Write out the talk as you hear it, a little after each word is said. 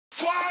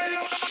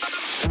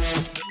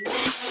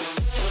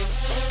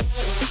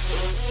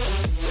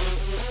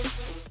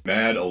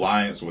Mad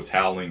Alliance was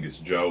howling. It's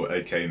Joe,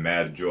 aka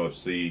Mad Joe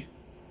FC.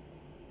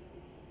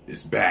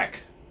 It's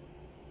back.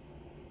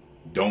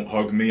 Don't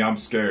hug me, I'm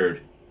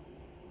scared.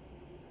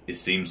 It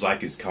seems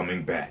like it's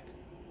coming back.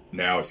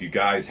 Now, if you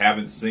guys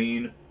haven't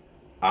seen,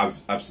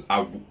 I've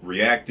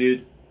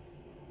reacted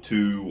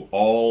to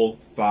all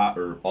 5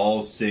 or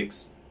all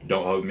 6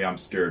 Don't Hug Me, I'm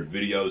Scared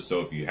videos. So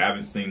if you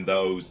haven't seen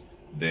those,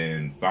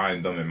 then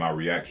find them in my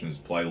reactions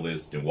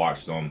playlist and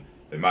watch them.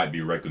 They might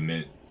be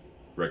recommended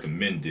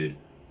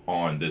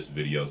on this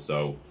video,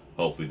 so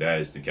hopefully that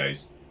is the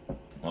case.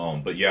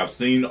 But yeah, I've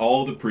seen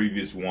all the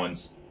previous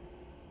ones,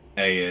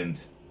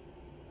 and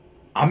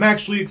I'm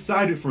actually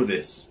excited for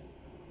this.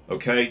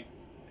 Okay,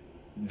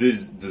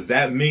 does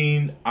that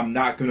mean I'm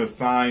not gonna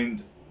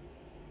find?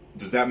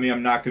 Does that mean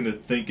I'm not gonna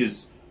think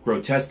it's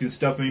grotesque and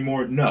stuff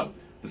anymore? No,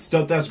 the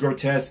stuff that's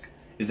grotesque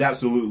is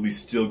absolutely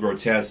still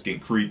grotesque and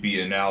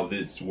creepy and now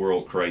this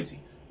world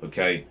crazy.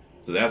 Okay,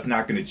 so that's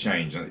not gonna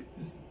change.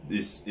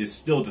 It's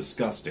still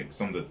disgusting,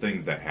 some of the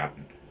things that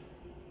happen.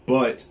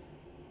 But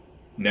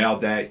now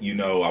that, you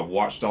know, I've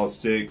watched all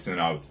 6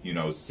 and I've, you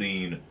know,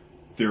 seen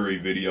theory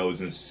videos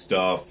and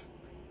stuff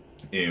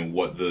and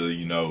what the,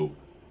 you know,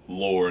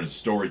 lore and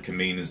story can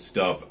mean and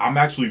stuff, I'm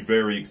actually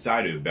very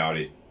excited about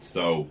it.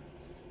 So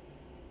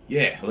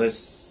yeah, let's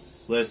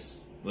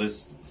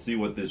see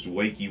what this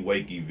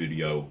Wakey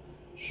video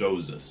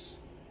shows us.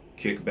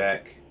 Kick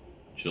back,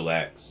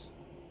 chillax,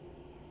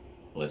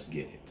 let's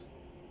get it.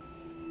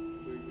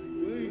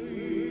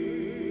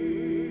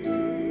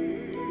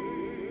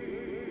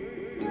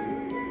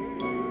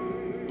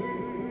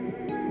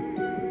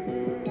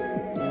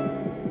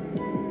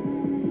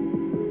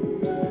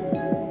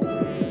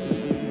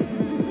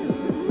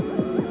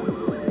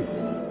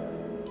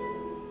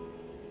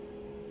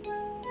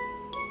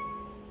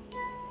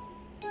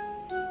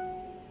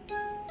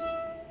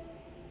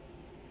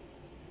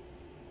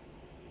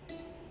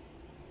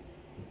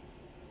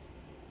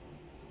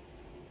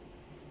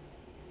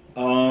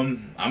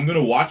 I'm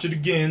gonna watch it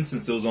again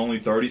since it was only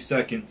 30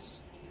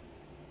 seconds.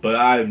 But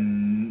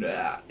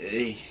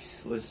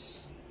let's.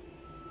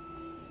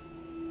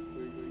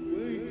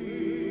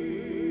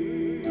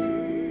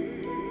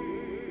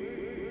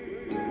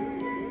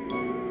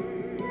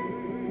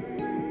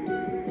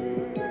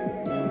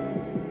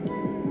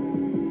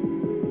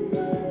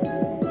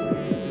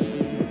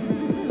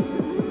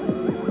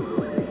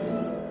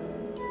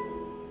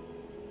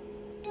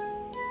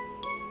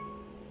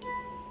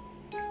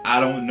 I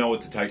don't know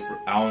what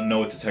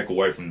to take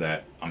away from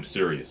that. I'm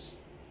serious.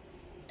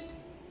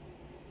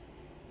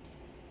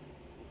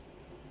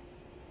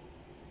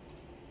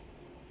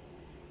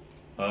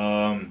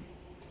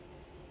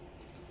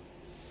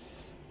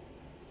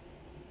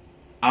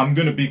 I'm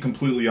gonna be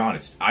completely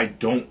honest. I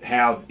don't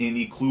have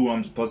any clue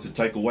I'm supposed to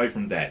take away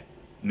from that.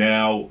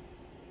 Now,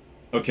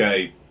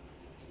 okay,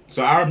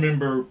 so I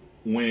remember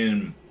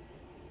when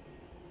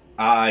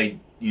I,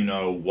 you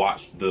know,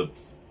 watched the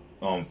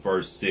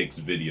first 6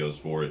 videos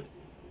for it,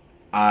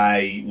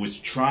 I was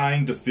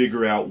trying to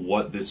figure out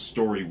what this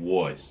story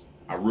was.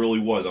 I really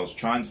was. I was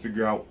trying to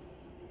figure out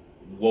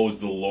what was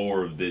the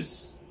lore of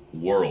this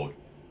world.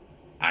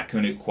 I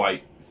couldn't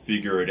quite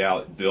figure it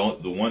out. The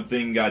one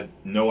thing I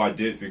know I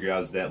did figure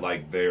out is that,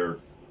 like,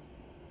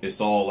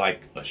 it's all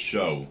like a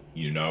show,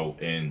 you know,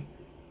 and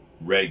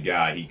Red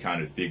Guy, he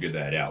kind of figured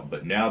that out.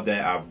 But now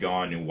that I've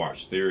gone and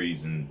watched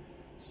theories and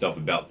stuff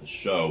about the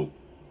show,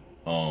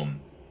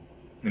 and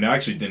I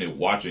actually didn't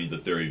watch any of the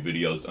theory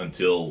videos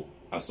until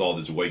I saw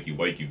this Wakey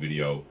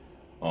video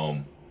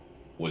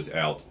was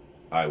out.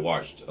 I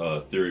watched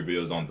theory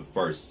videos on the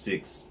first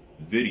 6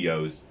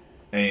 videos,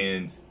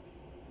 and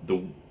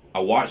I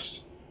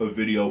watched a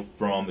video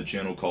from a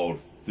channel called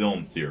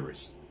Film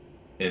Theorist.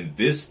 And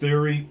this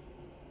theory,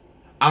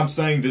 I'm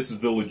saying this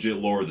is the legit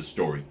lore of the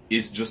story.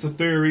 It's just a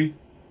theory,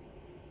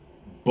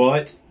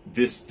 but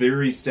this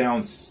theory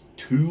sounds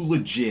too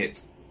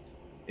legit,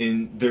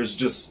 and there's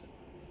just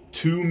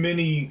too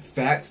many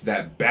facts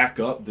that back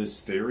up this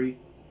theory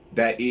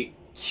that it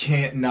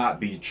can't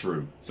not be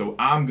true. So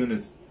I'm gonna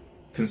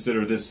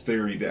consider this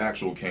theory the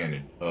actual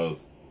canon of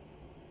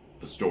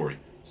the story.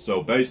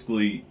 So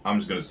basically, I'm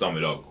just gonna sum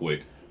it up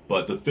quick.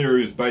 But the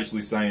theory is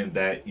basically saying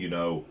that, you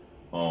know,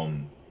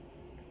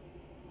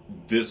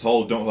 this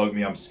whole Don't Hug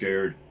Me, I'm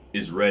Scared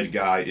is Red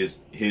Guy, is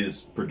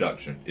his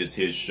production, is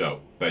his show,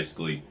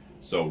 basically.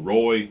 So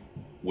Roy,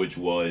 which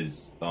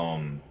was,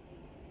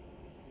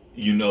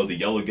 you know, the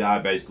yellow guy,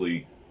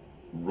 basically,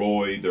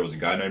 Roy, there was a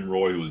guy named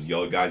Roy who was the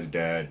yellow guy's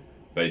dad.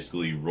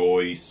 Basically,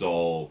 Roy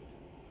saw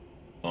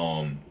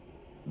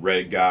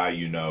Red Guy,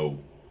 you know,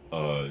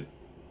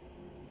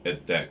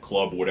 at that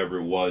club or whatever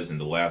it was in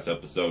the last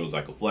episode. It was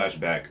like a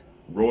flashback.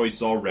 Roy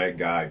saw Red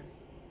Guy.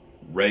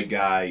 Red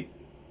Guy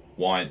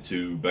wanted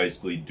to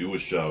basically do a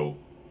show.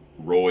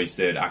 Roy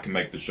said, I can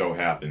make the show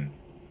happen,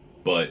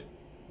 but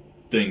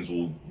things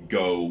will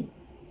go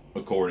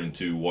according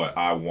to what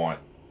I want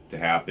to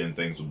happen.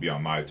 Things will be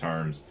on my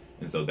terms.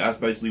 And so that's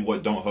basically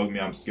what Don't Hug Me,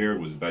 I'm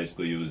Scared was.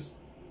 Basically, it was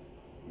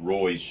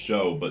Roy's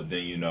show, but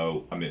then, you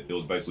know, I mean, it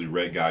was basically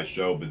Red Guy's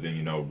show, but then,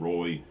 you know,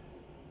 Roy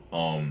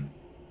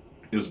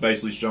It was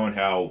basically showing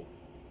how,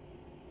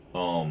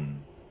 well,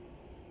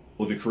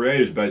 the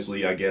creators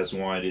basically, I guess,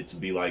 wanted it to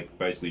be like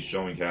basically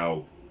showing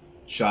how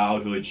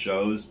childhood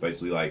shows,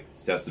 basically like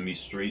Sesame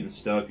Street and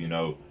stuff, you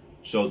know,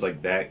 shows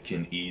like that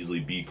can easily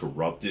be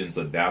corrupted. And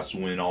so that's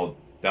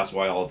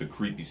why all the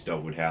creepy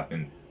stuff would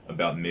happen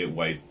about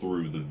midway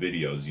through the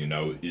videos, you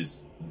know,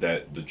 is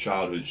that the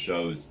childhood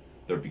shows,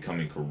 they're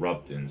becoming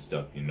corrupted and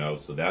stuff, you know.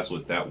 So that's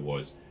what that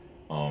was.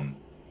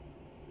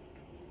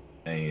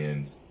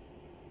 And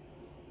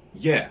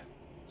yeah,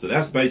 so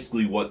that's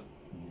basically what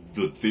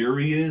the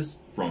theory is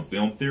from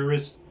film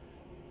theorists.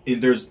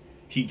 And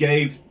he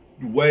gave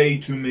way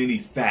too many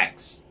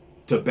facts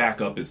to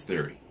back up his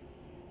theory.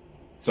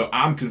 So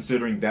I'm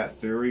considering that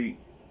theory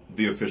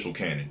the official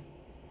canon.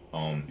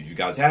 If you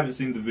guys haven't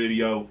seen the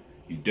video,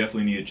 you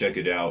definitely need to check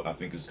it out. I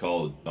think it's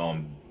called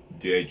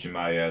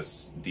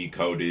DHMIS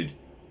Decoded.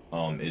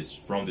 It's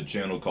from the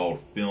channel called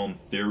Film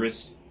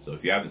Theorist. So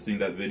if you haven't seen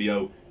that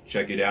video,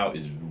 check it out.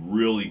 It's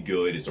really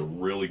good. It's a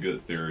really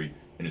good theory,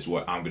 and it's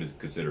what I'm going to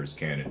consider as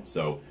canon.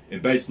 So,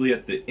 and basically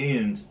at the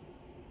end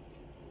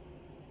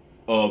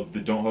of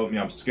the Don't Hold Me,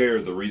 I'm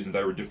Scared, the reason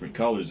they were different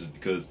colors is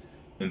because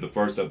in the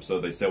first episode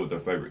they said what their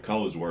favorite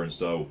colors were. And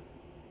so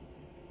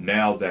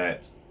now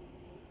that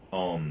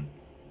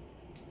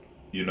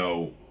you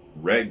know,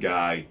 red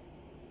guy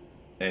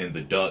and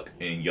the duck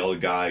and yellow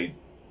guy,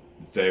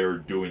 they're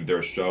doing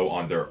their show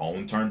on their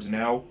own terms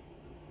now.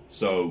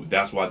 So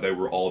that's why they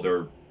were all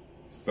their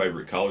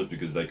favorite colors,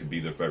 because they could be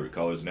their favorite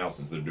colors now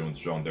since they're doing the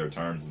show on their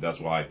terms. That's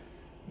why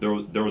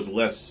there was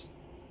less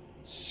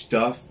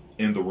stuff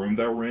in the room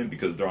that we're in,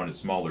 because they're on a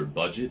smaller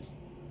budget,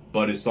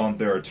 but it's on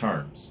their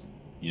terms,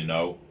 you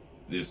know.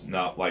 It's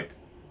not like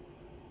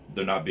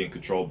they're not being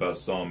controlled by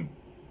some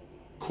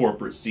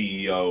corporate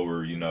CEO,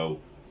 or, you know,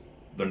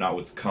 they're not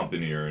with the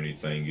company or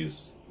anything.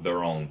 It's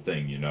their own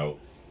thing, you know.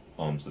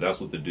 So that's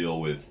what the deal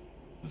with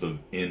the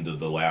end of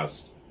the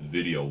last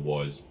video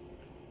was.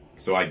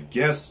 So I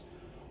guess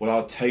what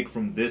I'll take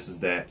from this is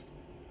that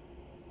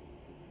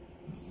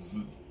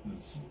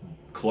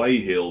Clay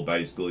Hill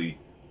basically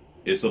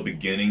is a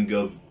beginning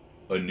of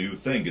a new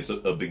thing. It's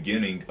a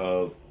beginning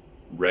of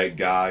Red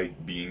Guy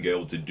being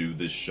able to do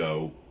this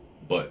show,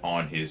 but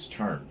on his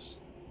terms.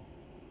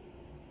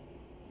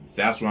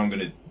 That's what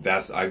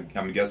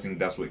I'm guessing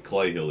that's what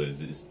Clay Hill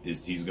is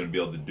he's going to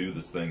be able to do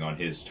this thing on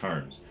his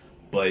terms.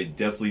 But it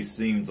definitely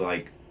seems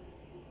like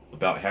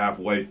about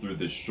halfway through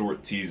this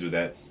short teaser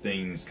that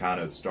things kind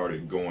of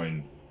started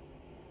going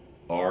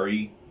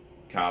awry,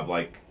 kind of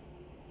like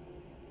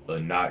a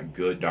not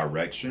good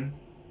direction.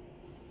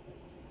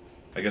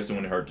 I guess it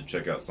wouldn't hurt to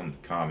check out some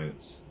of the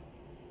comments,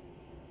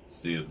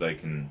 see if they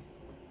can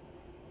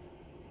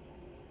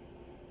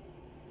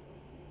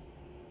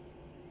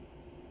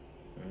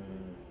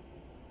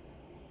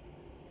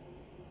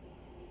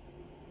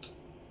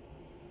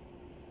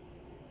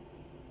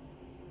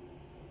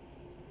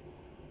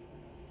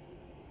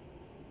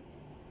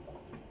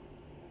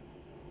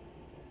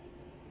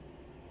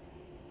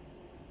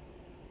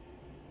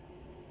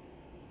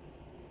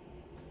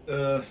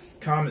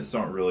comments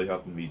aren't really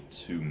helping me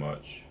too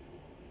much.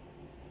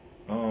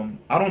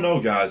 I don't know,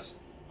 guys.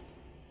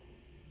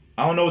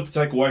 I don't know what to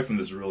take away from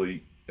this,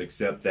 really,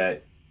 except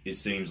that it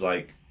seems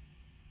like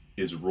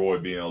it's Roy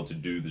being able to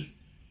do this.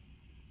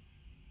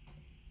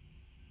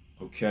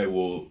 Okay,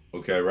 well,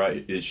 okay,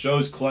 right. It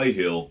shows Clay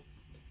Hill.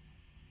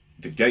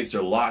 The gates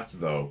are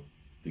locked, though.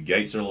 The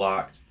gates are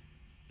locked.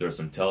 There are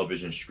some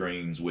television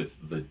screens with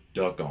the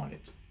duck on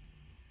it.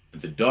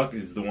 The duck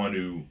is the one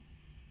who,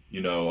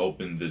 you know,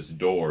 opened this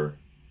door.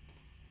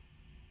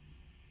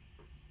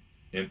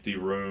 Empty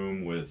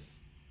room with...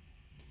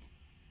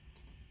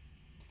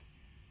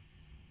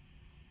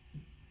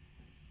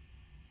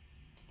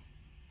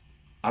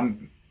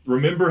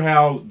 remember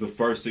how the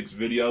first 6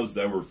 videos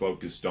that were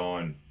focused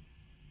on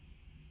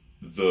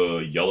the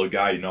yellow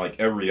guy, you know, like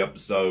every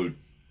episode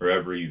or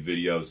every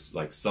video,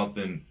 like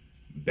something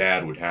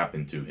bad would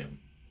happen to him.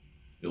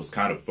 It was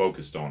kind of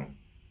focused on him.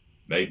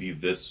 Maybe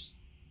this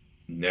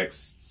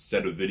next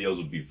set of videos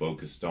will be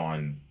focused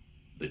on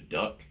the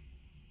duck.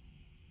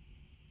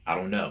 I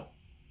don't know.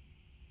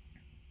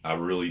 I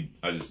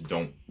just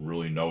don't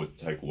really know what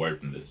to take away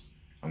from this.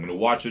 I'm going to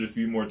watch it a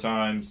few more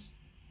times,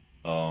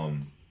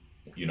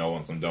 you know,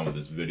 once I'm done with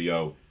this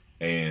video.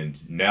 And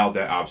now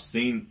that I've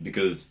seen,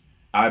 because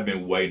I've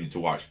been waiting to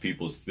watch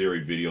people's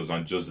theory videos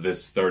on just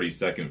this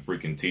 30-second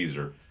freaking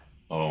teaser.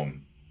 But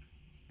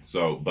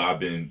I've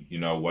been, you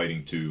know,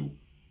 waiting to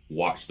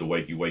watch the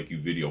Wakey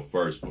video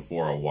first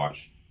before I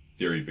watch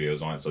theory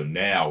videos on it. So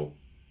now,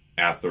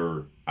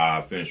 after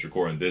I finish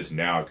recording this,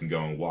 now I can go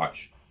and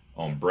watch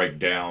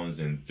breakdowns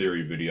and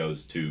theory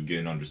videos to get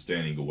an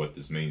understanding of what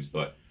this means.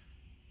 But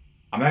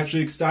I'm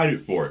actually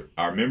excited for it.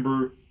 I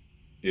remember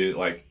it,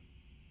 like,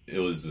 it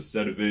was a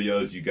set of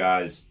videos you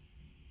guys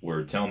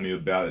were telling me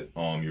about it.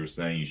 You were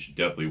saying you should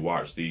definitely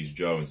watch these,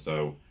 Joe. And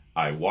so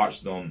I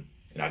watched them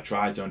and I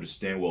tried to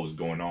understand what was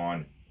going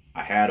on.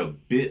 I had a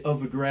bit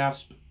of a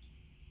grasp,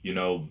 you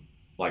know,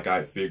 like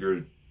I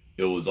figured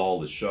it was all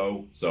the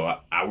show. So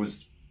I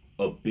was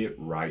a bit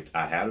right.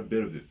 I had a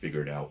bit of it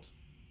figured out,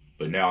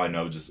 but now I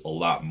know just a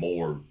lot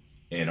more,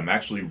 and I'm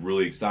actually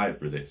really excited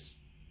for this.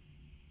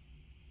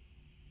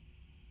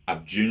 I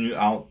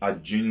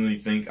genuinely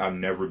think I've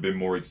never been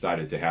more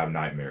excited to have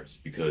nightmares,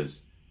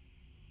 because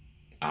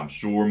I'm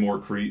sure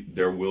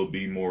there will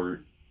be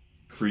more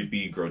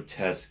creepy,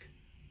 grotesque,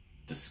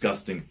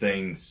 disgusting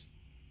things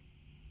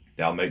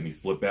that'll make me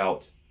flip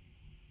out,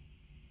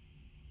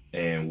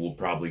 and will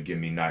probably give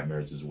me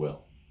nightmares as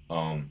well.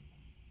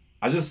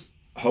 I just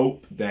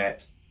hope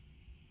that,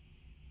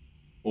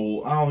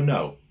 well, I don't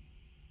know.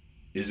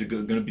 Is it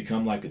going to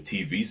become like a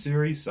TV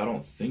series? I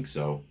don't think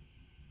so.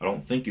 I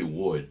don't think it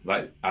would.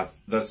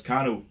 That's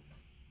kind of,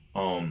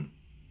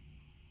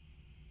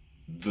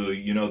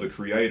 the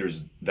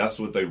creators, that's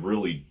what they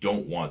really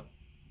don't want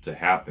to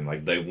happen.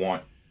 Like, they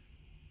want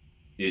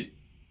the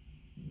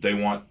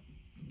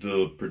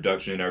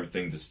production and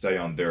everything to stay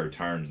on their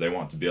terms. They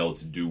want to be able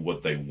to do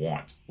what they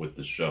want with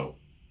the show,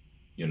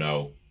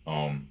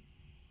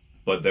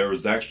 but there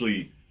was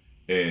actually,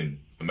 in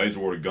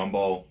Amazing World of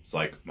Gumball, it's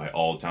like my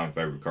all-time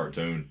favorite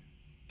cartoon,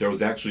 there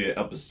was actually an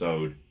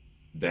episode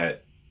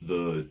that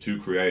the two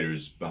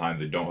creators behind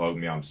the Don't Hug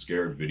Me, I'm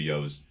Scared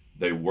videos,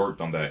 they worked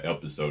on that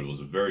episode. It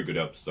was a very good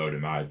episode, in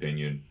my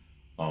opinion.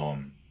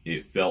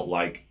 It felt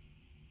like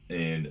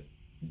a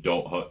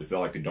Don't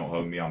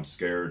Hug Me, I'm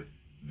Scared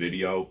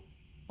video.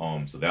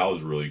 So that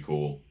was really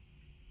cool.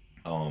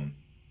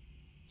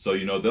 So,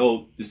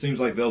 it seems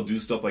like they'll do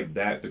stuff like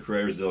that. The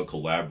creators, they'll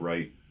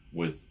collaborate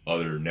with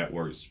other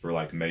networks for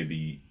like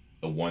maybe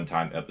a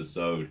one-time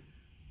episode.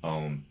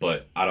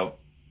 But I don't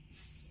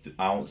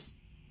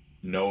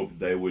know if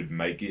they would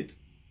make it,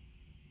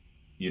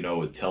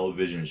 a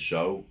television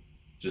show,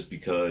 just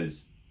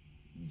because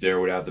there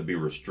would have to be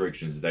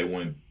restrictions. They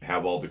wouldn't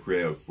have all the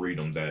creative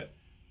freedom that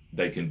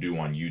they can do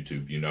on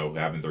YouTube,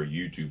 having their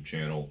YouTube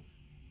channel,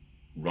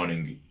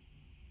 running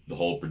the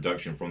whole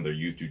production from their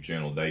YouTube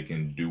channel. They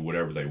can do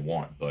whatever they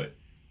want, but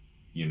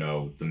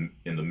the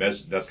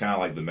message, that's kind of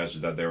like the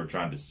message that they were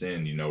trying to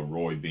send.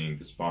 Roy being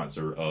the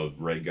sponsor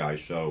of Red Guy's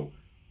show,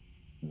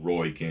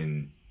 Roy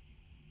can,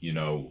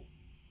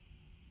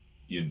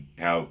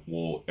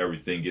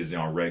 everything is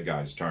on Red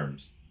Guy's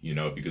terms,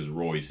 because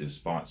Roy's his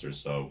sponsor.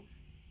 So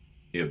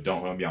if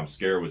Don't Hug Me, I'm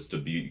Scared was to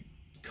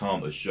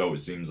become a show, it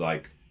seems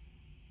like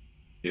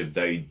if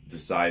they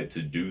decide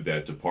to do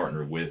that, to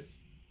partner with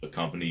a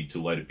company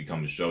to let it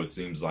become a show, it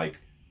seems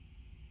like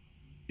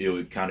it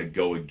would kind of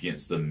go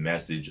against the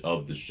message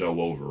of the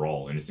show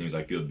overall. And it seems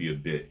like it would be a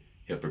bit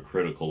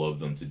hypocritical of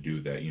them to do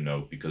that,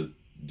 because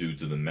due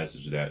to the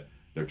message that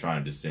they're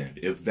trying to send,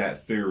 if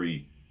that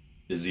theory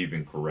is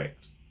even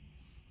correct.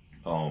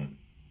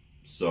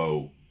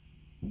 So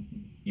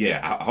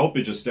yeah, I hope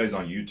it just stays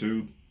on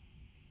YouTube,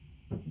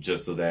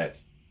 just so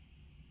that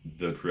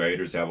the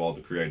creators have all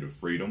the creative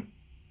freedom.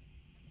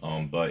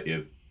 But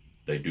if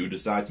they do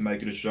decide to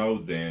make it a show,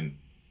 then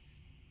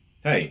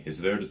hey, it's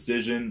their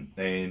decision,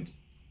 and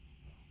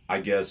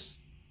I guess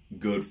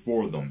good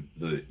for them.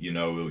 It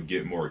would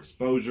get more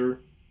exposure,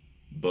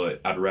 but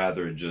I'd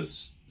rather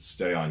just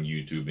stay on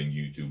YouTube and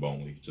YouTube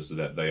only, just so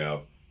that they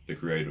have the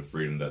creative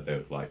freedom that they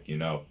would like,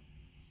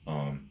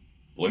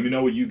 Let me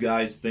know what you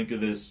guys think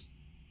of this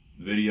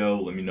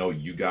video. Let me know what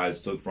you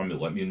guys took from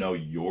it. Let me know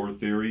your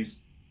theories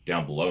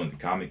down below in the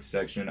comments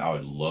section. I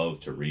would love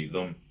to read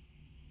them.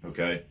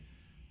 Okay?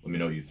 Let me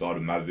know what you thought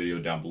of my video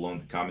down below in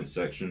the comments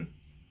section.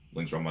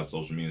 Links for all my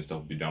social media and stuff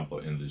will be down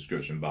below in the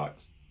description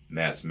box.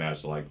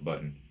 Smash the like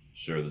button.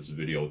 Share this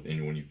video with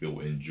anyone you feel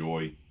will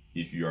enjoy.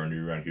 If you are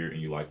new around here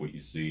and you like what you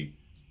see,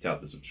 tap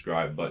the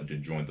subscribe button to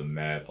join the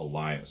Mad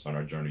Alliance on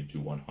our journey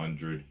to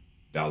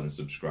 100,000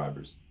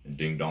 subscribers. And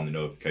ding dong the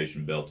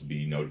notification bell to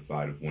be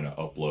notified of when I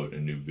upload a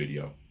new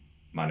video.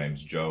 My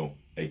name's Joe,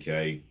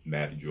 aka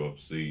Mad Joe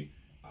FC.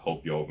 I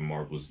hope y'all have a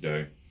marvelous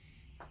day.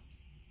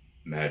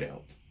 Mad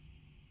out.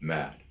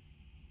 Mad.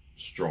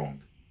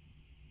 Strong.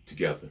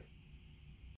 Together.